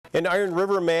An Iron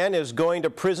River man is going to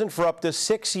prison for up to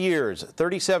 6 years.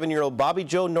 37-year-old Bobby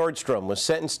Joe Nordstrom was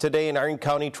sentenced today in Iron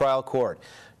County Trial Court.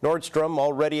 Nordstrom,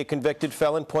 already a convicted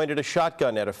felon, pointed a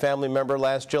shotgun at a family member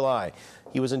last July.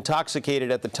 He was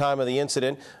intoxicated at the time of the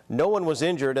incident. No one was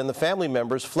injured, and the family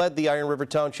members fled the Iron River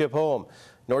Township home.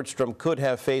 Nordstrom could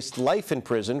have faced life in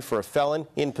prison for a felon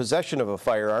in possession of a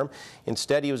firearm.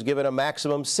 Instead, he was given a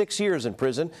maximum 6 years in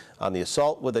prison on the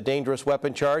assault with a dangerous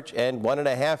weapon charge and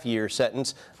 1.5-year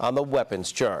sentence on the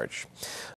weapons charge.